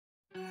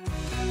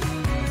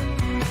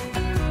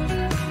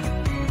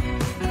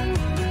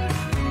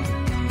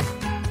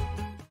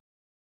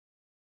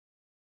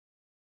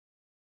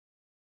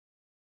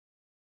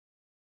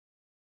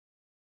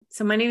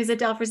So my name is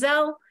Adele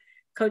Frizzell.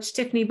 Coach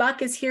Tiffany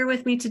Buck is here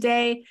with me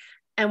today,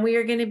 and we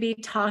are going to be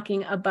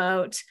talking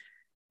about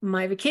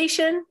my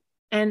vacation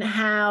and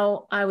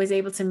how I was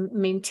able to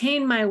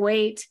maintain my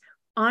weight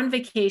on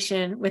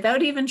vacation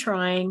without even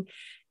trying.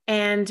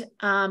 And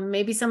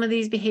maybe some of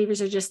these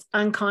behaviors are just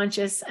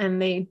unconscious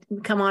and they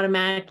come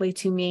automatically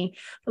to me.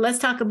 But let's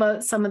talk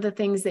about some of the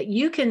things that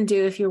you can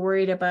do if you're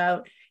worried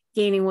about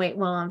gaining weight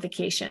while on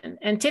vacation.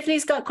 And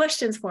Tiffany's got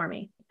questions for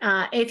me.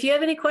 If you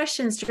have any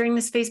questions during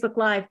this Facebook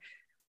Live,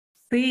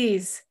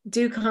 please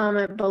do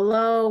comment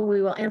below.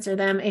 We will answer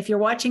them. If you're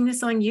watching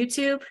this on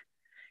YouTube,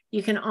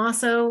 you can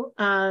also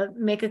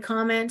make a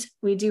comment.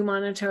 We do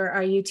monitor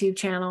our YouTube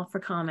channel for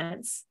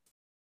comments.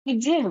 I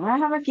do. I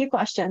have a few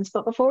questions,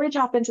 but before we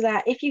jump into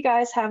that, if you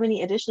guys have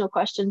any additional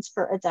questions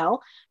for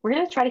Adele, we're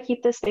going to try to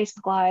keep this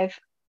Facebook Live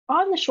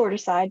on the shorter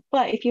side,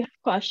 but if you have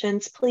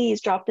questions, please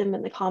drop them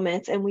in the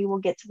comments and we will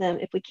get to them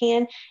if we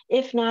can.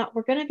 If not,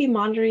 we're going to be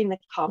monitoring the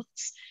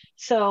comments.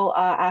 So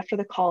after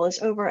the call is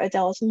over,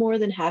 Adele is more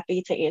than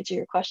happy to answer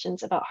your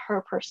questions about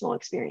her personal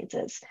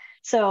experiences.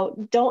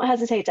 So don't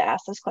hesitate to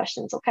ask those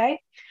questions, okay?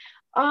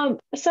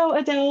 So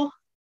Adele,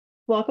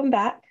 welcome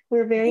back.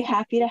 We're very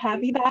happy to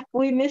have you back.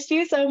 We missed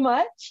you so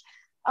much.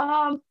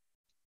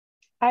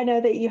 I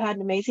know that you had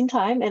an amazing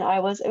time, and I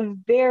was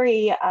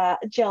very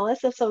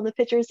jealous of some of the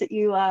pictures that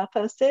you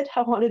posted.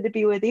 I wanted to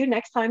be with you.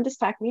 Next time, just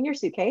pack me in your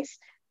suitcase.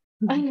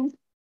 Mm-hmm.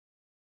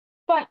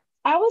 But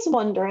I was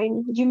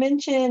wondering, you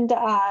mentioned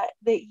that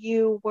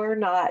you were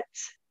not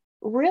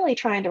really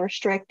trying to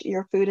restrict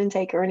your food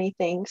intake or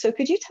anything. So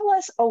could you tell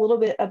us a little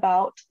bit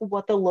about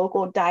what the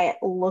local diet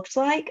looked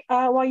like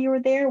while you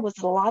were there? Was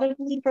it a lot of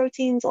lean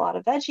proteins, a lot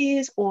of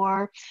veggies,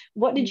 or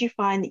what did you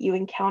find that you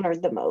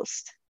encountered the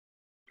most?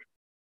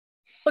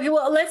 Okay,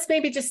 well, let's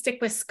maybe just stick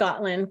with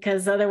Scotland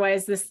because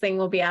otherwise this thing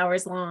will be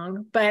hours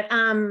long. But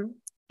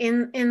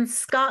in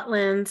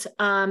Scotland,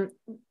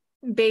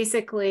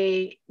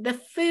 basically the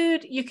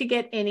food, you could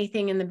get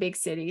anything in the big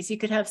cities. You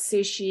could have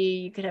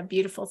sushi, you could have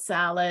beautiful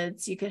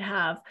salads, you could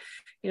have,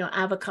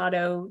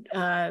 avocado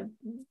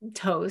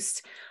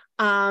toast.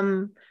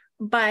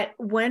 But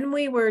when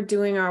we were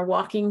doing our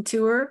walking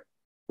tour,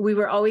 we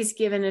were always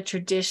given a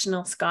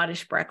traditional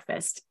Scottish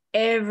breakfast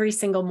every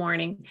single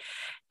morning.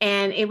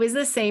 And it was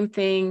the same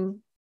thing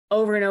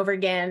over and over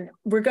again,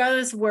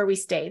 regardless of where we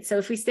stayed. So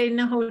if we stayed in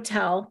a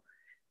hotel,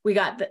 we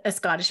got a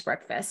Scottish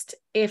breakfast.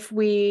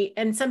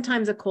 And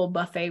sometimes a cold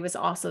buffet was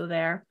also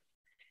there.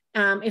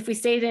 If we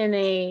stayed in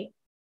a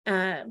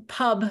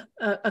pub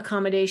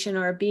accommodation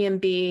or a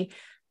B&B,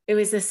 it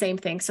was the same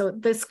thing. So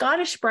the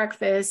Scottish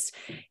breakfast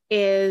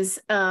is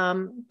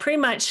pretty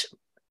much,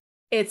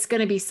 it's going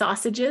to be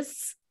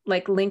sausages,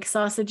 like link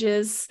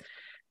sausages.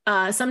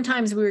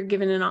 Sometimes we were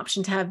given an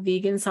option to have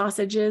vegan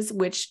sausages,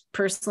 which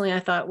personally I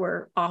thought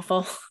were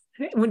awful.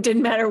 It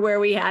didn't matter where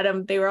we had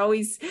them. They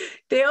always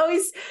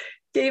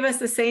gave us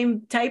the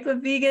same type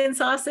of vegan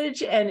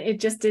sausage, and it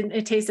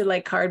tasted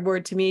like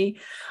cardboard to me.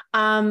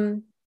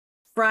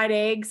 Fried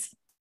eggs,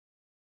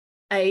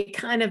 a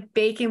kind of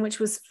bacon, which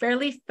was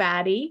fairly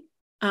fatty,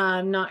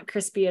 not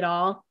crispy at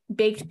all.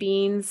 Baked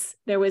beans.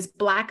 There was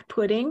black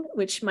pudding,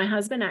 which my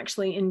husband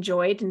actually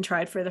enjoyed and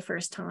tried for the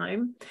first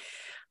time.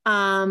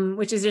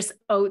 Which is just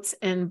oats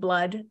and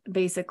blood,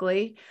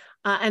 basically.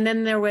 And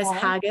then there was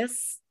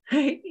haggis.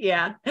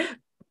 Yeah.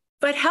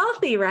 But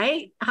healthy,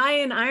 right? High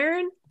in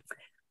iron.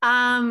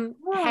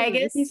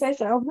 Haggis. You say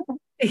so.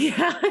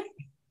 Yeah.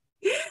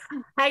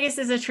 Haggis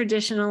is a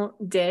traditional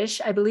dish.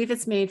 I believe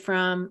it's made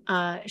from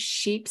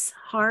sheep's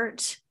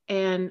heart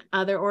and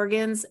other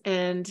organs,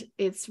 and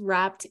it's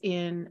wrapped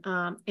in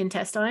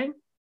intestine.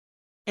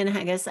 And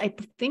haggis, I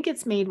think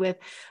it's made with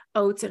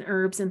oats and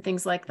herbs and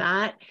things like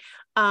that.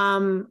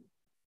 And,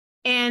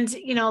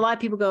 a lot of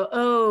people go,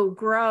 oh,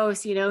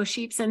 gross,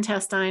 sheep's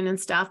intestine and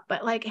stuff.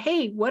 But like,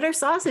 hey, what are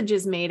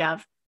sausages made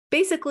of?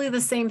 Basically the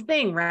same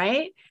thing,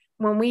 right?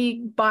 When we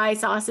buy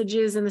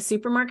sausages in the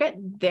supermarket,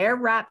 they're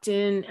wrapped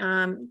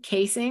in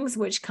casings,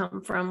 which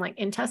come from like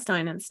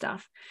intestine and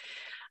stuff.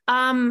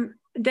 Then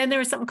there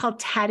was something called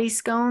tatty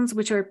scones,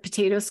 which are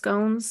potato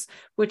scones,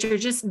 which are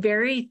just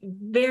very,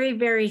 very,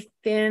 very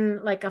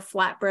thin, like a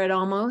flatbread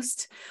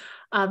almost,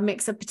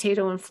 mix of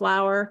potato and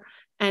flour.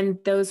 And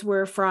those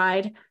were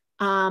fried.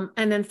 And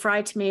then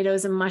fried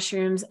tomatoes and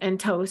mushrooms and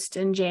toast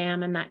and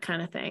jam and that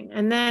kind of thing.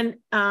 And then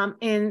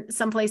in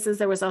some places,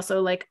 there was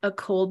also like a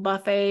cold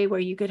buffet where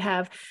you could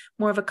have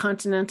more of a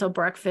continental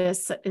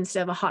breakfast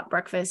instead of a hot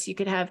breakfast. You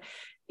could have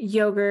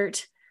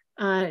yogurt,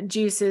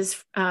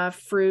 juices,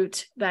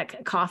 fruit,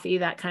 coffee,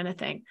 that kind of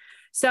thing.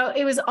 So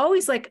it was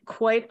always like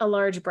quite a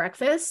large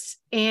breakfast.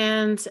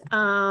 And,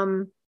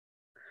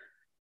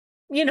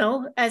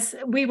 as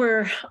we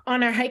were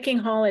on our hiking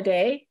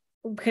holiday,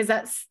 because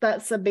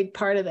that's a big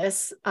part of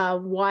this,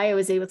 why I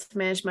was able to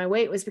manage my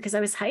weight was because I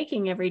was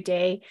hiking every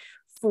day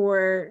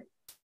for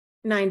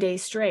 9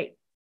 days straight.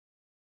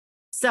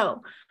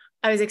 So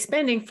I was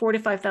expending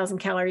 4,000 to 5,000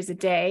 calories a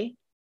day.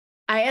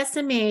 I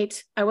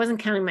estimate, I wasn't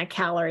counting my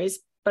calories,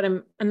 but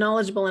I'm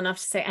knowledgeable enough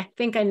to say, I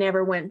think I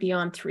never went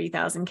beyond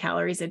 3,000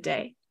 calories a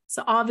day.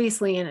 So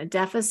obviously in a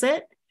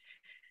deficit.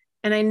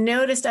 And I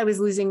noticed I was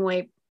losing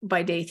weight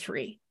by day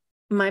 3.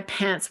 My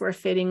pants were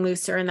fitting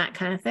looser and that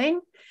kind of thing.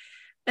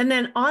 And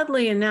then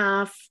oddly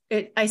enough,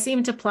 I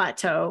seemed to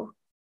plateau.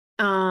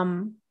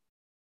 Then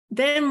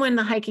when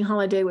the hiking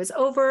holiday was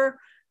over,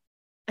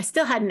 I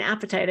still had an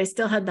appetite. I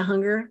still had the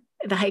hunger,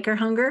 the hiker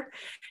hunger.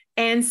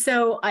 And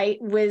so I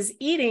was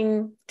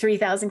eating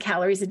 3,000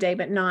 calories a day,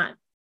 but not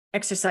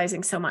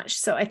exercising so much.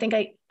 So I think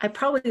I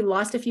probably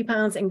lost a few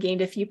pounds and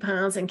gained a few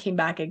pounds and came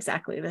back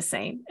exactly the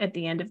same at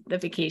the end of the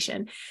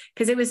vacation,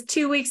 because it was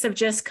 2 weeks of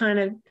just kind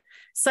of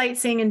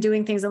sightseeing and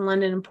doing things in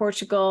London and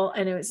Portugal.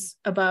 And it was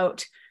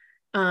about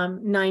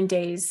 9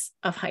 days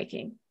of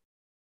hiking.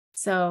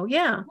 So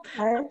yeah,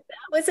 that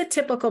was a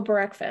typical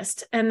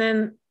breakfast. And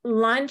then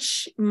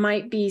lunch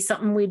might be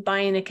something we'd buy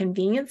in a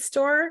convenience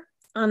store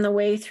on the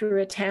way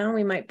through a town.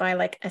 We might buy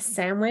like a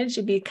sandwich.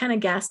 It'd be kind of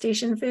gas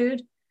station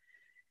food.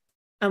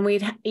 And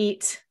we'd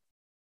eat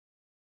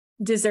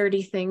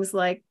desserty things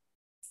like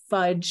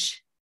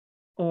fudge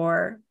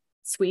or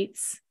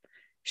sweets,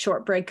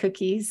 shortbread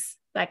cookies,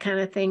 that kind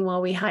of thing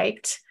while we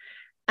hiked.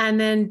 And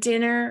then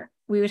dinner,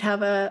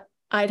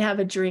 I'd have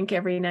a drink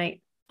every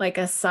night, like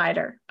a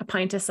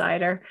pint of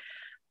cider.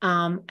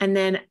 And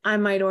then I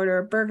might order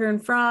a burger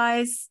and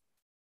fries,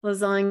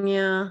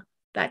 lasagna,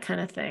 that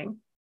kind of thing.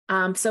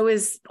 So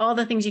is all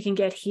the things you can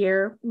get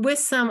here, with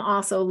some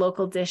also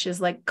local dishes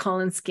like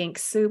Colin skink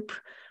soup,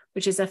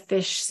 which is a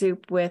fish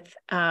soup with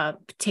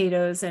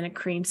potatoes and a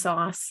cream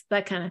sauce,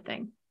 that kind of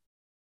thing.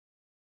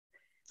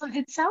 So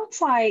it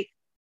sounds like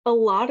a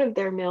lot of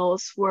their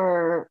meals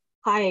were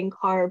high in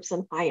carbs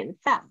and high in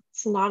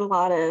fats, not a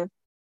lot of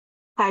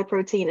high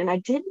protein. And I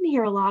didn't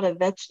hear a lot of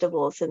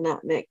vegetables in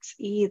that mix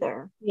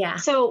either. Yeah.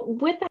 So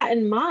with that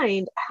in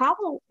mind,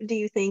 how do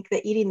you think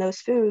that eating those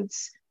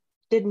foods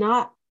did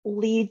not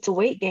lead to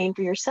weight gain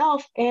for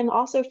yourself and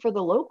also for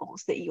the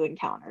locals that you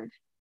encountered?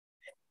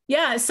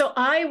 Yeah. So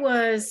I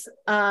was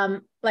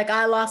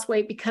I lost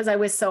weight because I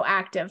was so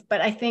active, but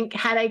I think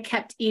had I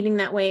kept eating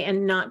that way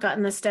and not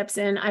gotten the steps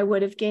in, I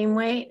would have gained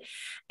weight.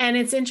 And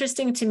it's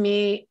interesting to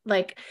me,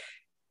 like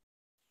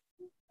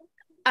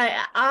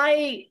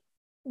I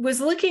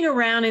was looking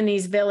around in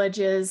these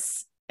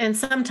villages, and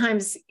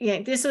sometimes,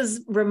 this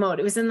was remote.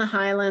 It was in the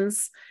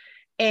Highlands,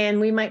 and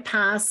we might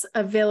pass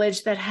a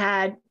village that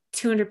had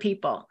 200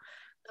 people.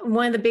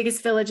 One of the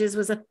biggest villages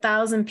was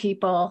 1,000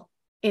 people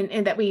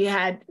in that we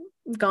had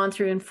gone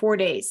through in 4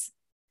 days,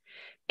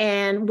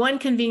 and one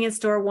convenience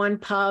store, one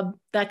pub,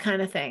 that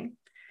kind of thing.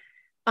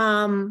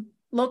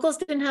 Locals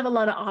didn't have a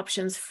lot of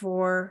options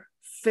for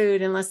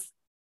food unless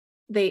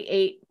they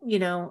ate,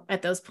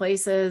 at those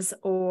places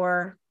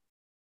or,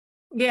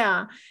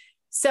 yeah.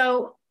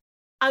 So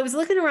I was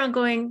looking around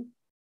going,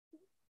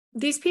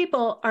 these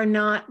people are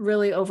not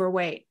really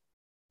overweight.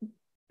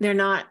 They're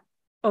not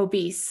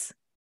obese.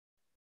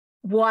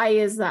 Why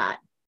is that?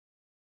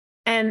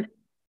 And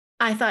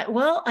I thought,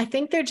 well, I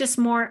think they're just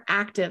more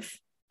active.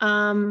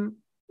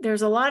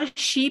 There's a lot of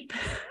sheep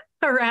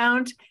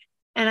around.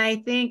 And I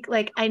think,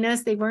 I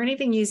noticed they weren't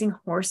even using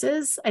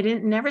horses.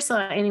 Never saw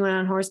anyone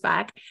on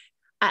horseback.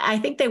 I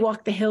think they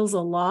walk the hills a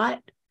lot.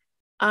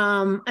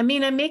 I'm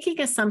making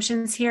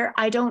assumptions here.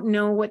 I don't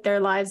know what their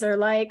lives are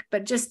like,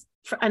 but just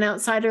for an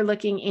outsider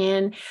looking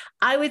in,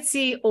 I would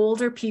see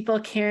older people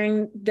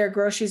carrying their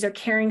groceries or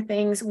carrying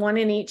things, one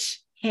in each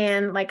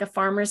hand, like a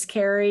farmer's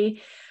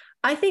carry.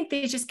 I think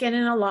they just get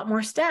in a lot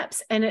more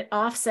steps, and it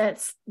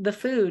offsets the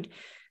food.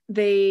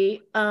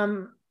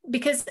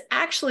 Because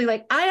actually,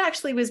 I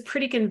actually was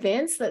pretty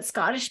convinced that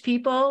Scottish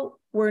people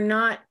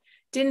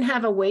didn't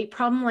have a weight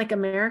problem like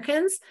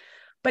Americans.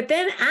 But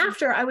then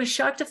after, I was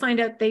shocked to find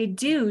out they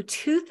do.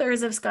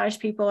 2/3 of Scottish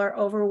people are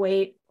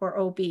overweight or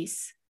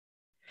obese.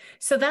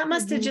 So that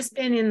must have just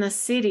been in the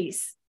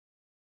cities,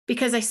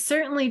 because I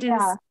certainly didn't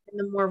see it in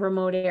the more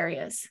remote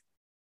areas.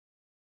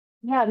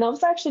 Yeah, and that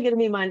was actually going to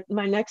be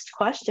my next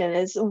question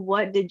is,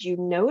 what did you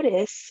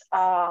notice?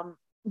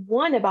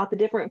 One, about the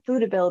different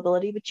food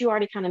availability, but you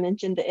already kind of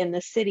mentioned that in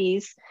the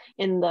cities,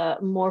 in the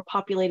more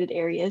populated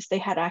areas, they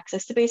had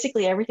access to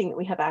basically everything that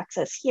we have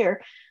access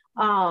here.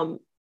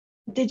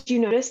 Did you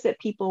notice that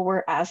people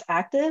were as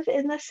active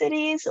in the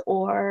cities,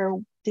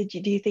 or do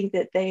you think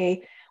that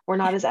they were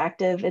not as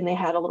active and they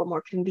had a little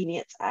more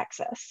convenience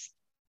access?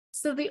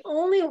 So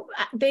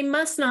they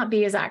must not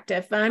be as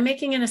active, but I'm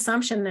making an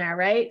assumption there,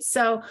 right?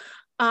 So,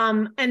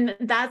 and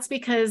that's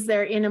because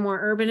they're in a more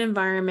urban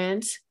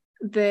environment.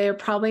 They're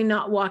probably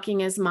not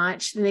walking as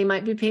much. They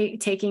might be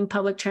taking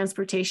public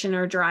transportation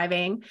or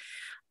driving.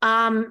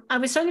 I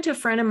was talking to a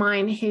friend of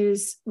mine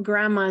whose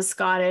grandma is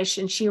Scottish,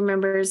 and she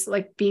remembers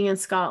being in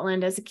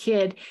Scotland as a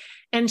kid.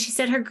 And she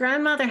said her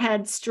grandmother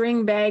had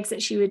string bags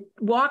that she would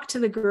walk to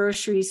the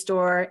grocery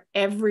store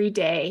every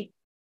day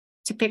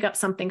to pick up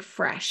something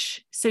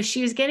fresh. So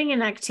she was getting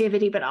an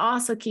activity, but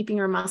also keeping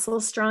her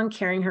muscles strong,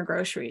 carrying her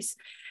groceries.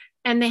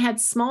 And they had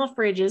small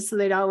fridges, so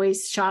they'd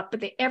always shop,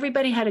 but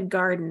everybody had a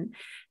garden.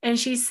 And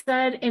she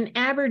said in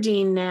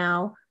Aberdeen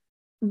now,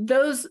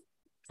 those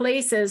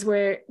places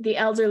where the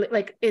elderly,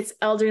 it's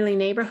elderly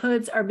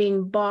neighborhoods, are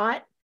being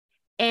bought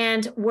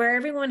And where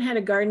everyone had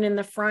a garden in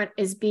the front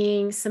is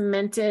being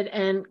cemented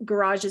and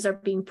garages are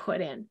being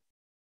put in.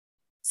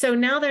 So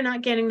now they're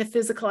not getting the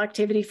physical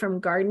activity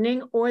from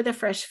gardening or the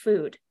fresh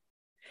food.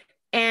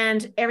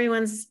 And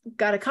everyone's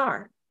got a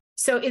car.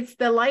 So it's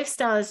the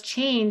lifestyle has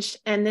changed,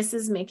 and this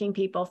is making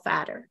people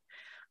fatter.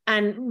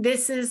 And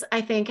this is,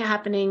 I think,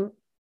 happening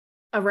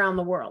around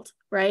the world,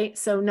 right?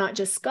 So not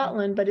just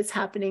Scotland, but it's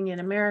happening in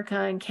America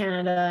and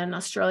Canada and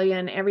Australia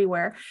and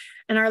everywhere.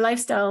 And our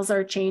lifestyles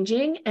are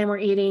changing and we're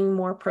eating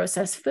more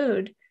processed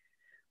food.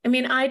 I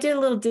mean, I did a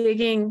little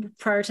digging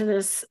prior to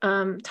this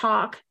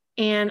talk,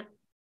 and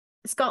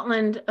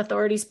Scotland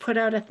authorities put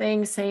out a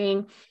thing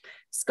saying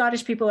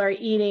Scottish people are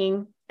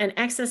eating an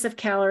excess of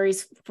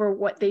calories for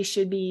what they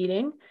should be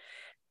eating.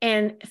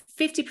 And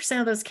 50%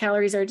 of those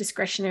calories are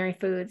discretionary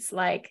foods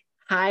like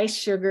high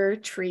sugar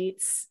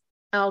treats,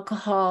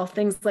 alcohol,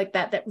 things like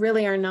that, that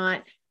really are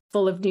not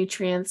full of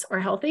nutrients or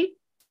healthy.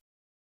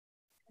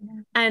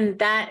 And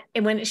that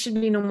when it should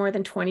be no more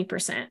than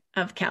 20%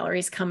 of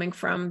calories coming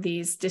from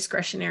these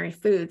discretionary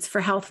foods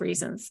for health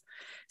reasons.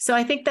 So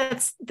I think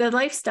that's the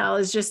lifestyle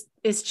is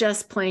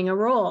just playing a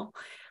role.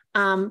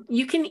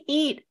 You can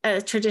eat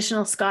a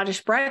traditional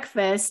Scottish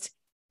breakfast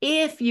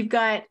if you've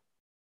got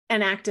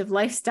an active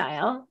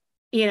lifestyle,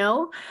 you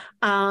know,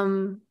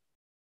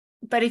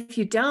 but if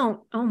you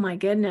don't, oh my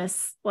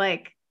goodness,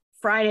 like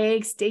fried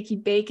eggs,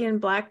 steaky bacon,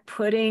 black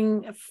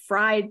pudding,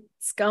 fried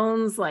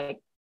scones, like,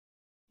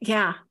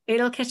 yeah,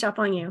 it'll catch up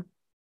on you.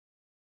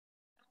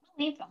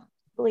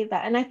 Believe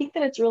that. And I think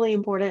that it's really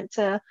important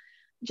to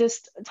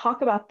just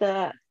talk about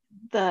the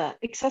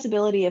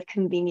accessibility of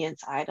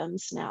convenience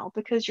items now,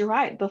 because you're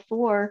right.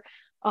 Before,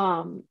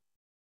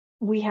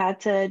 we had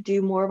to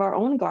do more of our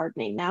own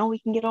gardening. Now we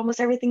can get almost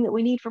everything that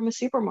we need from a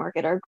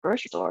supermarket or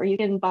grocery store. You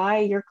can buy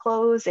your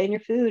clothes and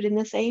your food in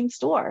the same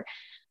store.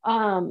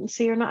 So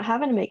you're not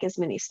having to make as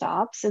many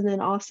stops. And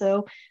then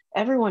also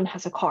everyone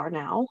has a car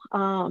now.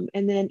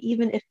 And then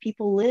even if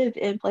people live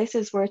in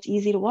places where it's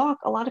easy to walk,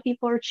 a lot of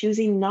people are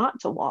choosing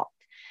not to walk.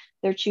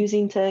 They're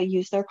choosing to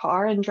use their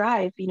car and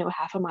drive,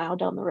 half a mile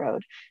down the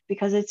road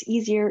because it's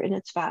easier and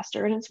it's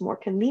faster and it's more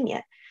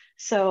convenient.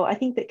 So I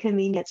think that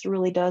convenience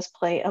really does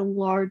play a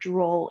large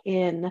role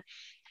in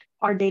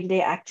our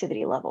day-to-day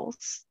activity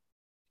levels.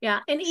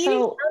 Yeah. And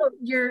eating out,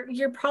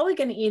 you're probably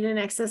going to eat in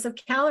excess of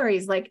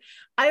calories. Like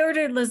I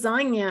ordered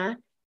lasagna.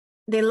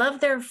 They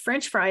love their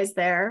French fries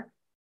there.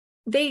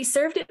 They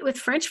served it with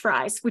French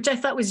fries, which I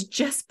thought was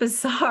just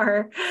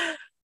bizarre.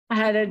 I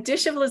had a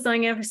dish of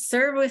lasagna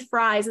served with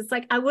fries. It's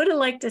like, I would have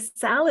liked a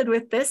salad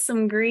with this,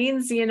 some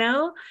greens,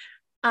 Balance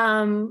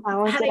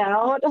it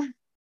out.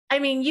 I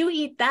mean, you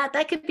eat that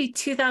could be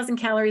 2,000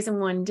 calories in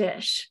one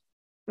dish,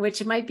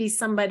 which might be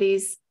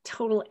somebody's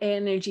total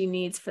energy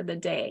needs for the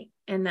day.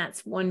 And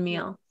that's one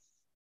meal.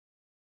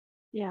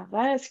 Yeah,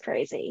 that is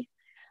crazy.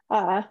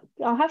 I'll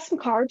have some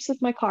carbs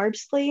with my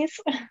carbs, please.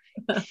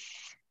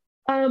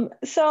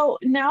 So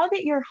now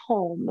that you're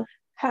home,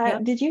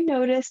 did you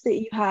notice that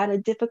you had a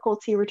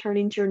difficulty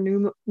returning to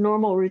your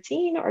normal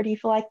routine, or do you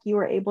feel like you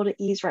were able to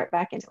ease right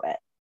back into it?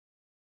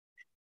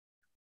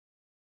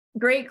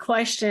 Great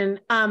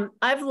question.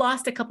 I've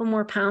lost a couple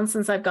more pounds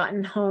since I've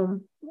gotten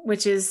home,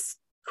 which is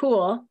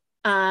cool.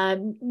 That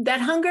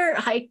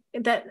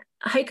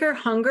hiker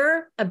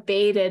hunger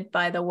abated,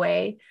 by the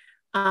way,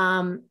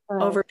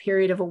 over a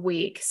period of a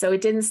week. So it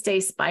didn't stay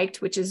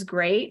spiked, which is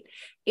great.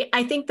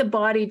 I think the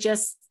body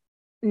just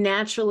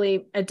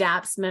naturally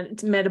adapts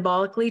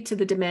metabolically to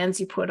the demands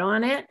you put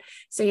on it.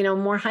 So,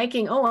 more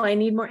hiking. Oh, I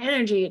need more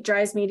energy. It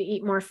drives me to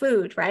eat more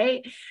food.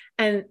 Right.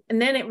 And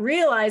then it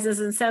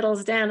realizes and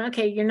settles down.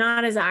 Okay, you're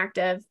not as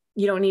active.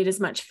 You don't need as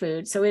much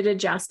food. So it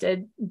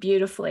adjusted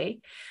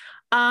beautifully.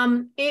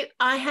 I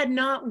had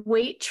not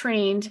weight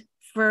trained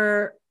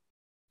for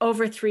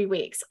over 3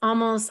 weeks,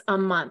 almost a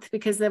month,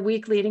 because the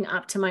week leading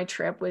up to my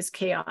trip was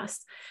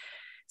chaos.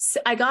 So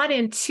I got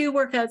in 2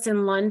 workouts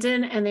in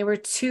London, and they were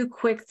 2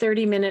 quick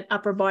 30-minute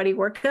upper body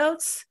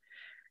workouts.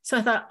 So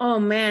I thought, oh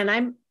man,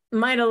 I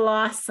might have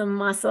lost some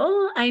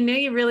muscle. I know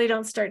you really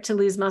don't start to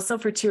lose muscle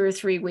for 2 or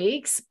 3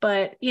 weeks,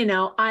 but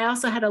I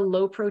also had a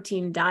low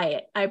protein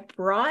diet. I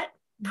brought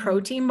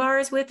protein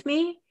bars with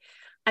me.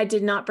 I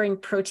did not bring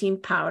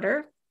protein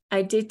powder.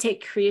 I did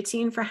take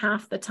creatine for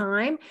half the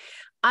time.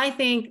 I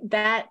think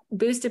that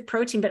boosted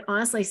protein, but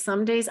honestly,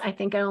 some days I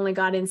think I only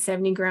got in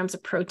 70 grams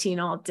of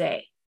protein all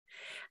day.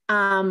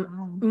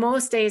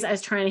 Most days I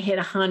was trying to hit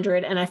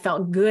 100, and I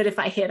felt good if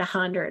I hit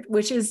 100,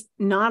 which is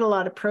not a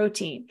lot of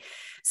protein.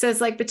 So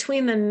it's like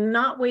between the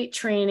not weight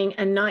training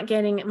and not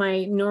getting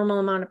my normal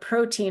amount of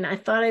protein, I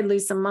thought I'd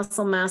lose some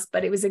muscle mass,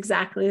 but it was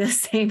exactly the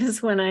same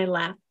as when I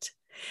left.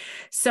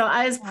 So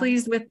I was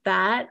pleased with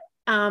that.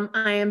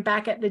 I am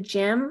back at the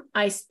gym.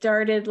 I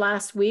started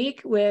last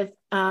week with,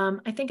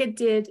 I think I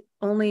did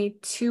only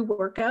 2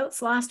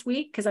 workouts last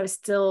week because I was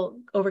still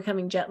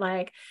overcoming jet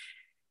lag.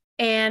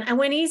 And I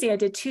went easy. I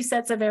did 2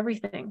 sets of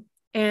everything.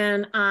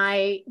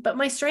 But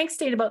my strength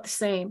stayed about the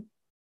same.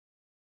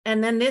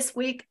 And then this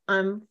week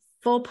I'm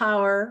full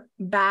power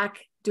back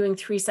doing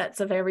 3 sets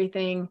of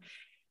everything.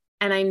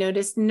 and I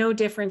noticed no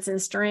difference in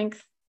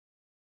strength.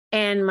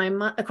 And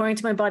according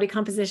to my body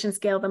composition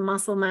scale, the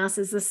muscle mass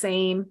is the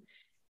same.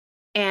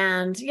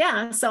 And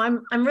yeah, so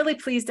I'm really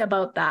pleased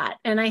about that.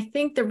 And I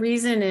think the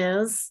reason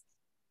is,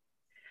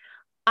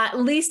 at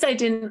least I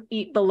didn't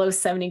eat below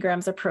 70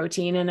 grams of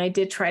protein, and I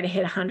did try to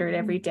hit 100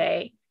 every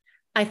day.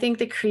 I think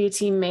the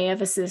creatine may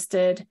have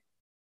assisted.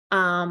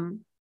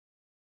 And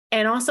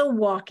also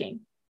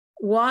walking.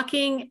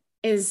 Walking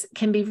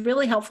can be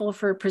really helpful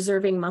for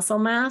preserving muscle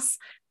mass.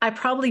 I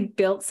probably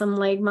built some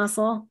leg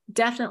muscle.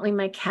 Definitely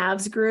my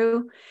calves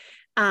grew.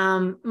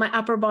 My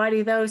upper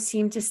body, though,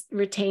 seemed to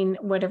retain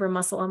whatever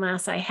muscle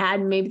mass I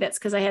had. Maybe that's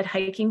because I had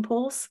hiking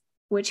poles,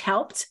 which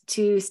helped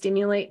to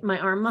stimulate my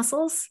arm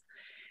muscles.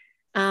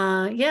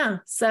 Yeah,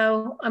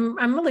 so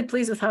I'm really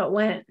pleased with how it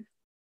went.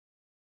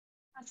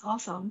 That's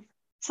awesome.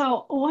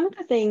 So one of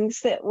the things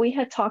that we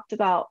had talked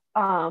about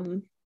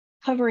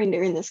covering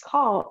during this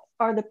call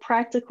are the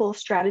practical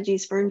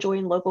strategies for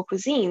enjoying local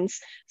cuisines.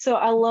 So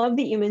I love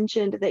that you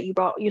mentioned that you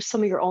brought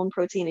some of your own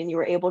protein and you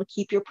were able to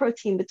keep your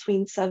protein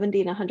between 70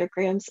 and 100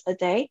 grams a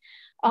day.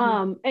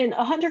 And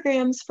 100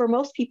 grams for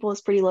most people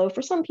is pretty low.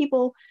 For some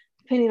people,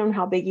 depending on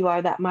how big you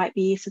are, that might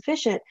be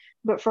sufficient.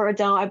 But for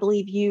Adele, I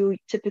believe you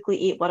typically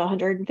eat,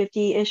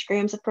 150-ish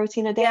grams of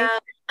protein a day? Yeah,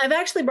 I've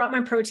actually brought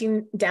my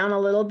protein down a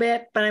little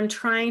bit, but I'm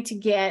trying to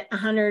get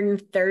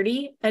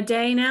 130 a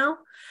day now.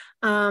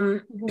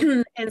 And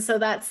so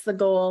that's the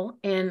goal.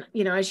 And,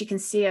 as you can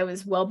see, I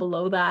was well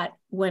below that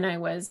when I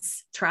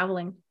was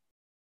traveling.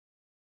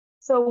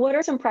 So what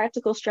are some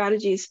practical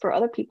strategies for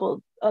other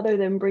people, other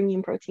than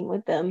bringing protein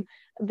with them,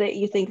 that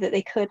you think that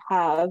they could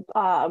have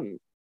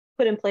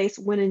put in place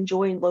when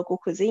enjoying local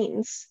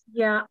cuisines?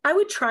 Yeah, I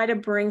would try to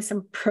bring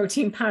some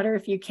protein powder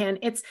if you can.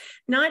 It's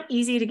not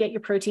easy to get your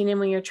protein in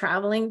when you're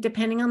traveling,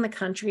 depending on the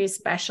country,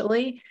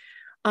 especially.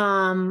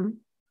 Like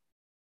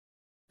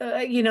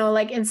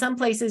in some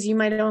places, you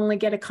might only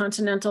get a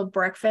continental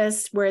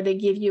breakfast where they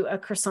give you a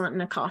croissant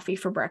and a coffee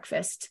for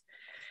breakfast.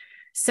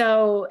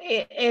 So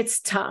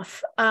it's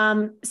tough.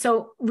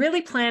 So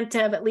really plan to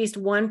have at least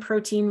one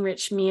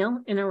protein-rich meal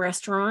in a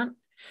restaurant.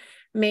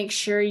 Make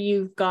sure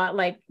you've got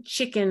like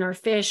chicken or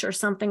fish or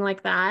something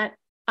like that.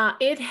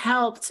 It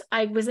helped.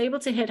 I was able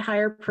to hit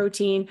higher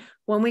protein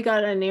when we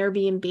got an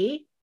Airbnb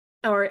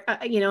or,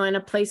 in a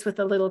place with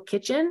a little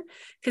kitchen,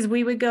 because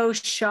we would go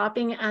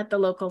shopping at the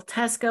local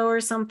Tesco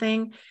or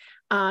something.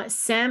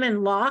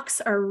 Salmon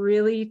lox are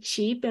really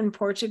cheap in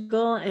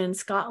Portugal and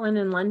Scotland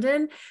and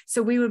London.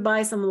 So we would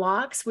buy some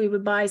lox, we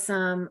would buy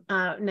some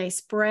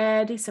nice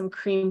bread, some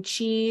cream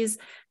cheese,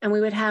 and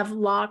we would have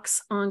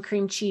lox on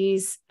cream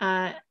cheese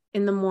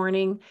in the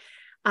morning.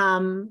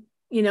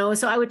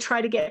 So I would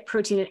try to get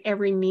protein at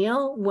every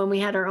meal when we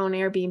had our own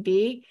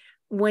Airbnb.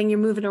 When you're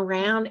moving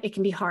around, it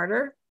can be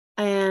harder.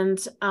 And,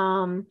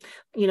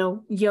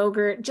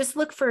 yogurt, just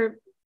look for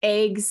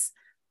eggs,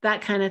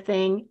 that kind of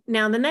thing.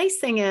 Now, the nice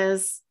thing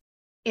is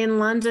in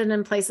London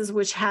and places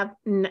which have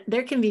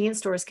their convenience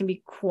stores can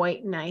be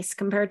quite nice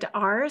compared to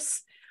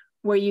ours,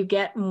 where you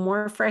get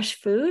more fresh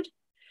food.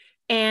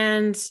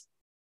 And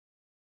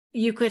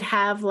you could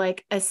have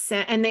like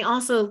and they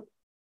also,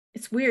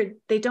 it's weird,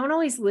 they don't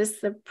always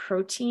list the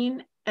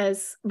protein,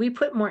 as we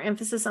put more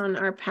emphasis on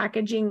our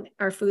packaging,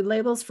 our food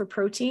labels for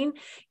protein.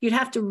 You'd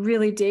have to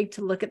really dig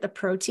to look at the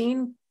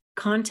protein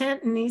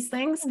content in these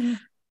things.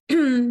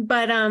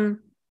 But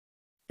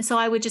so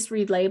I would just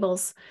read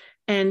labels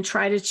and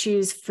try to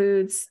choose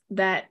foods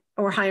that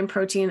are high in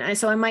protein.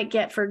 So I might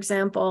get, for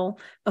example,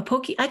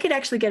 I could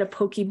actually get a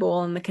poke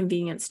bowl in the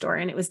convenience store,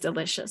 and it was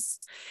delicious.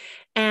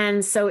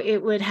 And so it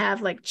would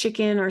have like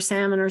chicken or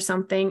salmon or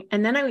something.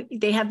 And then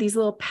they have these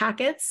little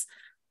packets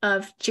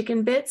of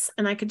chicken bits,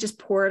 and I could just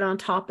pour it on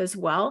top as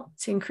well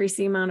to increase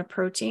the amount of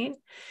protein.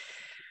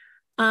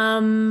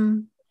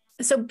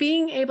 So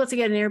being able to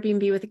get an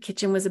Airbnb with a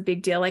kitchen was a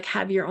big deal, like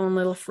have your own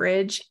little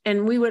fridge.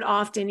 And we would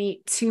often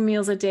eat 2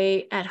 meals a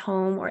day at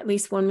home, or at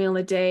least 1 meal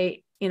a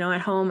day,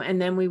 at home.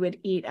 And then we would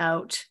eat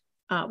out,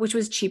 which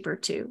was cheaper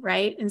too,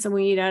 right? And so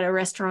when we eat at a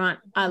restaurant,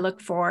 I look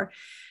for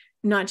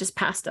not just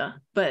pasta,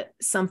 but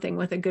something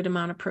with a good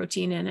amount of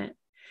protein in it.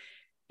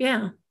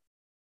 Yeah.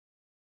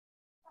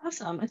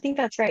 Awesome. I think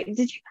that's right.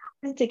 Did you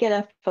happen to get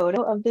a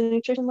photo of the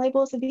nutrition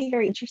labels? It'd be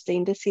very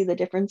interesting to see the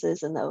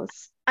differences in those.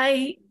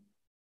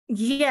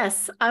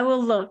 Yes, I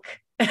will look.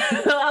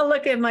 I'll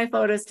look at my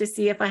photos to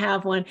see if I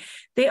have one.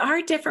 They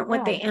are different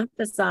what they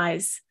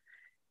emphasize.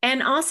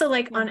 And also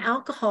like on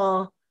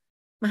alcohol,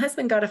 my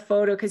husband got a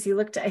photo because he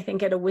looked, I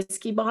think, at a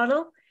whiskey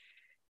bottle,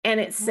 and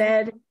it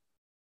said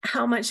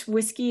how much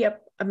whiskey a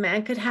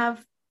man could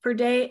have per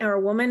day, or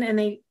a woman. And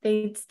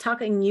they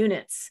talk in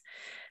units.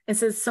 It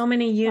says so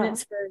many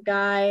units for a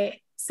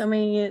guy, so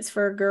many units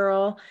for a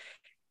girl.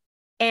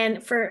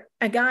 And for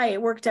a guy,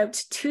 it worked out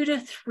to 2 to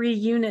 3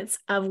 units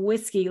of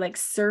whiskey, like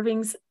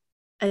servings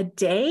a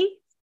day.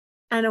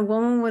 And a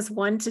woman was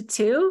 1 to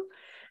 2.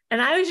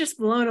 And I was just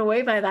blown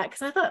away by that,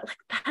 because I thought, like,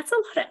 that's a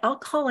lot of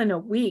alcohol in a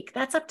week.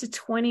 That's up to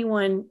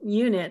 21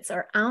 units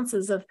or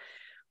ounces of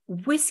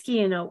whiskey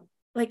in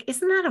like,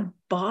 isn't that a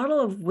bottle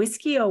of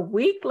whiskey a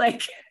week?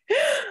 Like,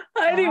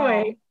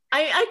 anyway, Wow.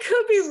 I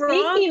could be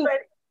wrong, Speaking, but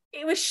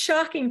it was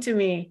shocking to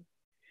me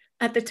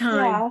at the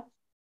time. yeah.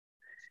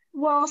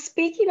 Well,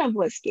 speaking of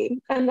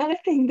whiskey, another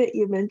thing that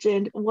you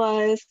mentioned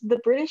was the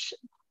British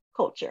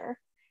culture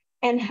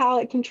and how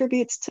it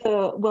contributes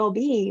to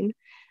well-being,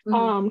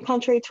 Mhm.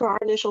 contrary to our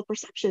initial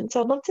perception.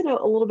 So I'd love to know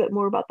a little bit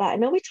more about that. I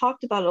know we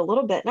talked about it a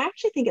little bit, and I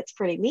actually think it's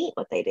pretty neat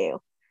what they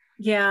do.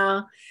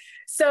 Yeah.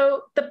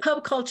 So the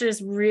pub culture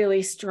is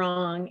really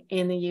strong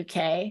in the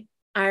UK,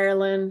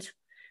 Ireland,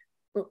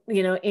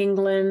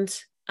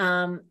 England,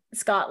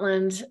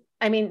 Scotland.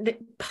 I mean, the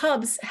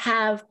pubs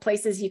have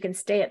places you can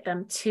stay at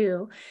them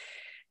too.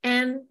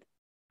 And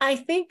I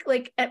think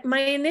like my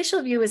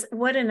initial view is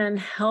what an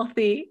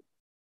unhealthy,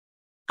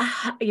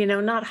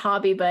 not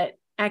hobby, but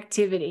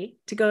activity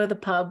to go to the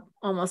pub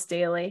almost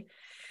daily.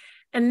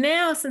 And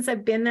now, since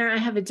I've been there, I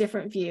have a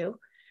different view.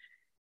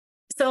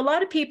 So a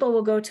lot of people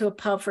will go to a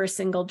pub for a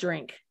single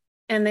drink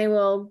and they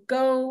will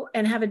go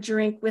and have a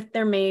drink with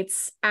their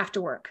mates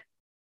after work,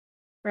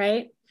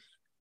 right?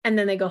 And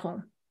then they go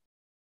home.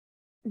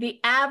 The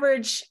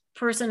average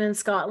person in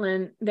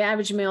Scotland, the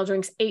average male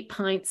drinks 8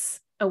 pints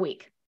a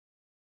week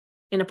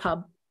in a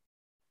pub.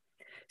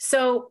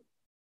 So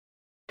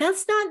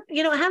that's not,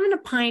 having a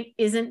pint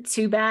isn't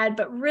too bad,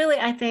 but really,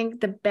 I think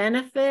the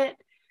benefit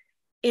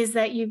is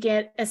that you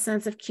get a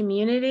sense of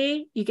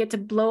community. You get to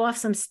blow off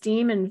some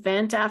steam and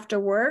vent after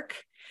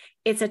work.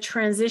 It's a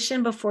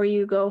transition before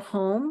you go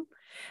home.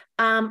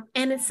 And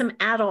it's some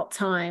adult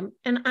time.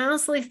 And I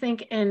honestly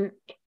think in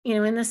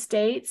the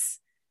States,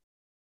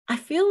 I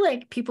feel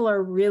like people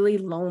are really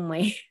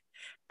lonely.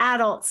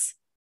 Adults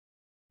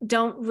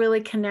don't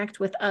really connect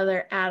with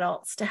other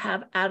adults to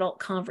have adult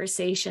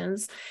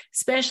conversations,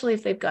 especially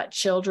if they've got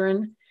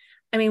children.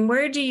 I mean,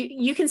 where do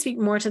you can speak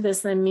more to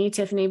this than me,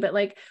 Tiffany, but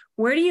like,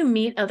 where do you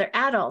meet other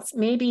adults?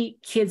 Maybe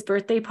kids'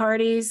 birthday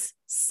parties,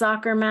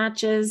 soccer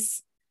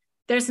matches.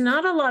 There's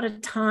not a lot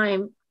of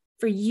time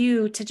for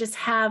you to just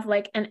have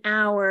like an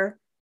hour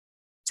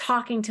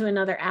talking to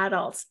another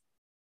adult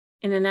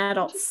in an What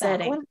adult is that?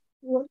 setting.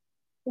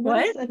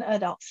 What is What? an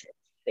adult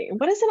setting?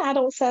 What is an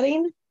adult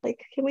setting?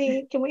 Like, can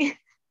we?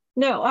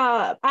 No,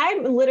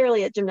 I'm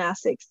literally at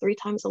gymnastics 3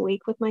 times a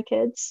week with my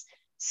kids.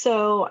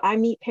 So I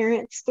meet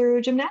parents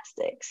through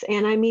gymnastics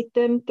and I meet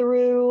them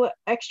through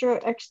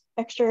extra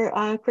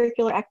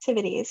curricular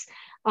activities.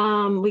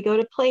 We go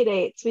to play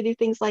dates, we do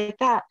things like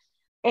that.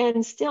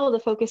 And still the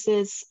focus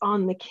is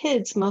on the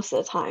kids most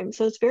of the time.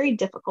 So it's very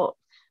difficult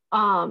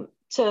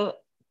to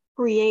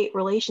create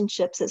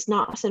relationships that's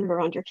not centered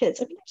around your kids.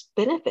 I mean, there's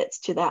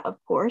benefits to that,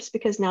 of course,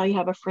 because now you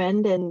have a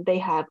friend and they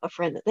have a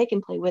friend that they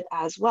can play with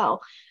as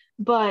well.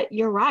 But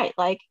you're right,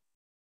 like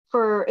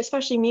for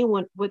especially me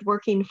with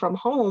working from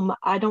home,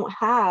 I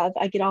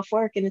get off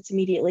work and it's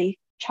immediately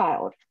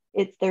child.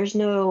 There's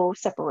no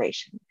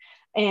separation.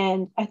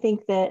 And I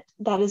think that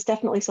that is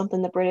definitely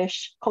something the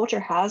British culture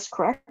has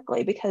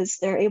correctly because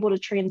they're able to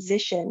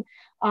transition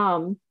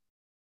and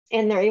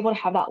they're able to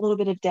have that little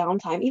bit of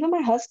downtime. Even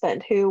my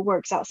husband, who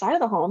works outside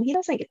of the home, he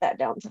doesn't get that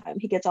downtime.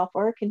 He gets off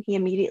work and he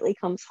immediately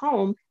comes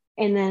home,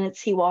 and then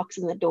he walks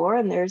in the door,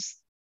 and there's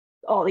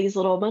all these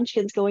little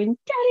munchkins going,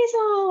 "Daddy's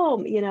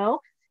home," Yeah.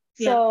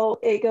 So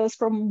it goes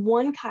from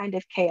one kind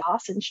of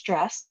chaos and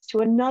stress to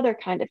another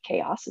kind of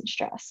chaos and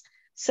stress. Yeah.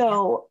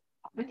 So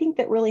I think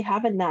that really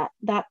having that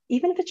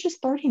even if it's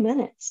just 30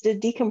 minutes to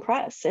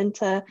decompress and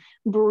to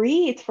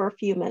breathe for a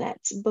few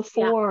minutes Yeah.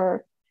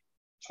 before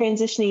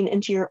transitioning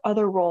into your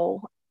other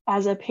role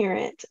as a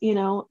parent,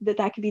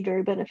 that could be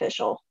very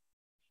beneficial.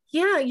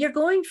 Yeah, you're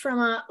going from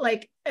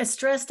a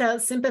stressed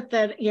out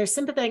your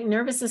sympathetic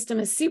nervous system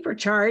is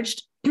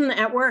supercharged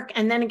at work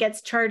and then it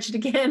gets charged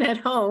again at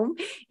home.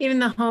 Even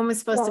the home is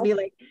supposed to Yeah.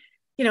 be like,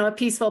 a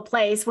peaceful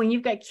place. When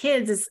you've got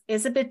kids,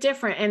 is a bit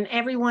different and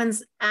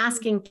everyone's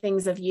asking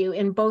things of you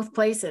in both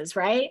places,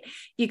 right?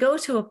 You go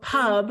to a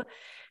pub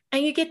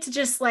and you get to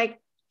just like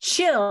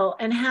chill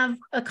and have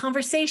a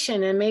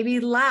conversation and maybe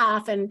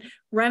laugh and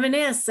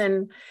reminisce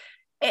and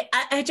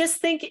I just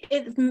think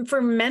for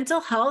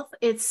mental health,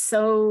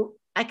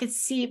 I could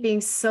see it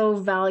being so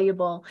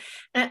valuable.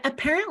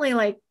 Apparently,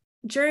 like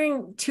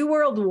during 2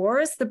 world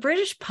wars, the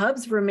British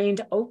pubs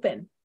remained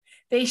open.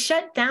 They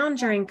shut down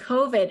during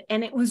COVID,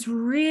 and it was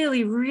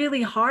really,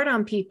 really hard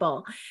on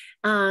people.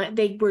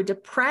 They were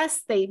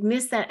depressed. They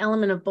missed that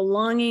element of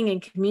belonging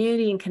and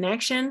community and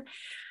connection,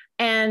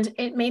 and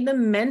it made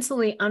them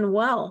mentally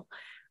unwell.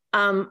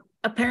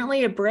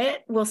 Apparently, a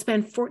Brit will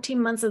spend 14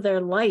 months of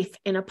their life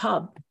in a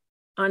pub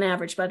on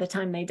average by the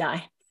time they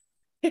die.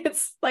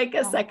 It's like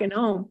a Wow. second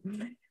home.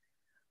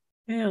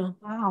 Yeah.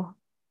 Wow.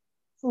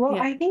 Well,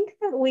 Yeah. I think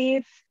that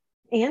we've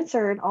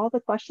answered all the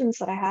questions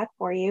that I had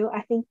for you.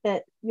 I think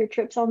that your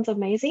trip sounds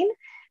amazing,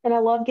 and I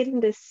love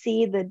getting to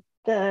see the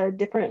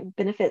different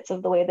benefits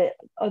of the way that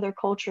other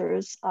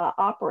cultures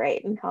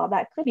operate and how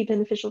that could be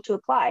beneficial to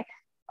apply.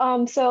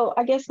 So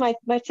I guess my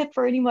tip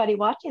for anybody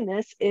watching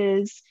this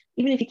is,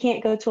 even if you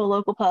can't go to a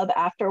local pub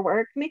after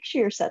work, make sure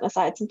you're setting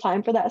aside some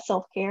time for that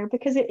self-care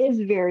because it is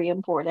very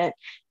important.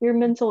 Your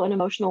mental and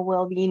emotional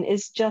well-being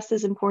is just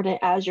as important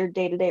as your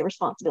day-to-day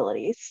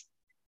responsibilities.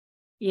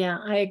 Yeah,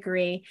 I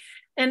agree.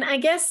 And I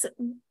guess,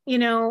 you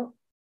know,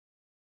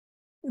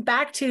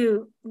 back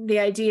to the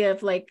idea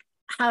of like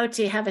how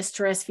to have a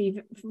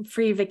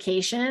stress-free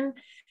vacation,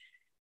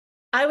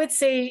 I would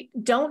say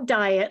don't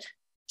diet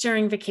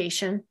during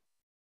vacation.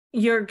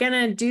 You're going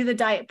to do the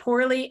diet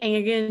poorly and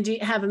you're going to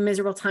have a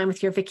miserable time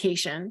with your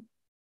vacation.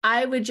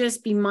 I would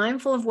just be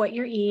mindful of what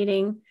you're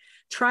eating.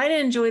 Try to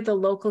enjoy the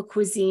local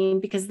cuisine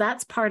because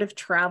that's part of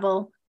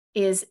travel,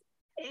 is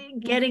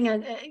getting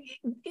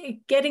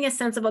a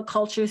sense of a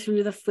culture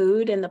through the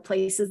food and the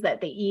places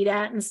that they eat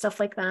at and stuff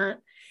like that.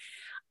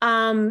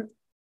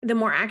 The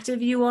more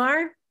active you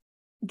are,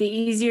 the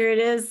easier it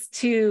is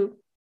to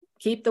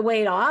keep the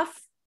weight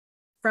off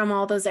from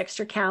all those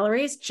extra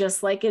calories,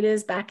 just like it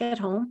is back at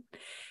home.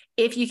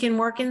 If you can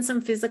work in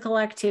some physical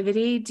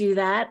activity, do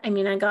that. I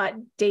mean, I got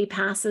a 3-day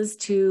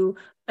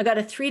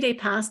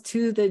pass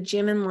to the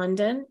gym in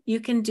London. You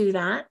can do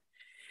that.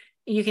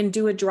 You can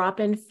do a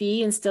drop-in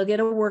fee and still get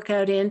a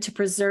workout in to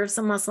preserve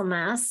some muscle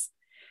mass,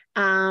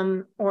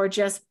 or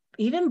just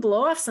even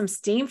blow off some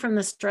steam from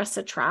the stress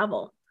of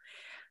travel.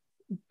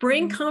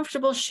 Bring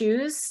comfortable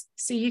shoes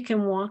so you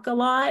can walk a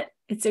lot.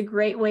 It's a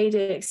great way to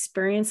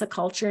experience a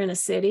culture in a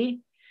city.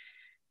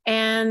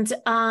 And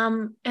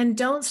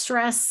don't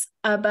stress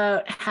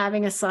about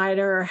having a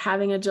cider or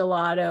having a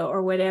gelato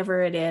or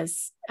whatever it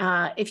is.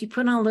 If you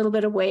put on a little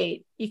bit of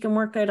weight, you can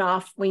work it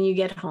off when you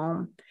get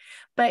home.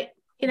 But,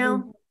 you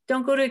know,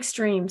 don't go to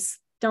extremes.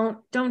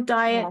 Don't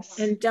diet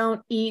and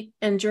don't eat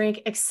and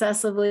drink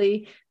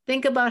excessively.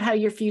 Think about how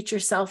your future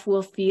self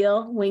will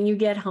feel when you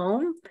get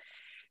home,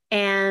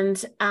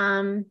 and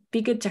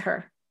be good to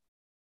her.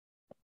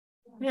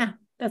 Yeah,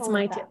 that's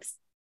my tips.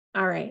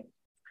 All right.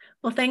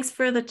 Well, thanks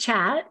for the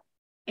chat.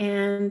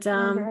 And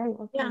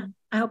yeah,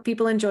 I hope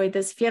people enjoyed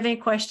this. If you have any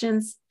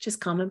questions,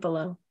 just comment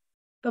below.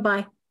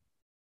 Bye-bye.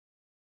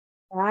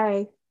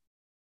 Bye.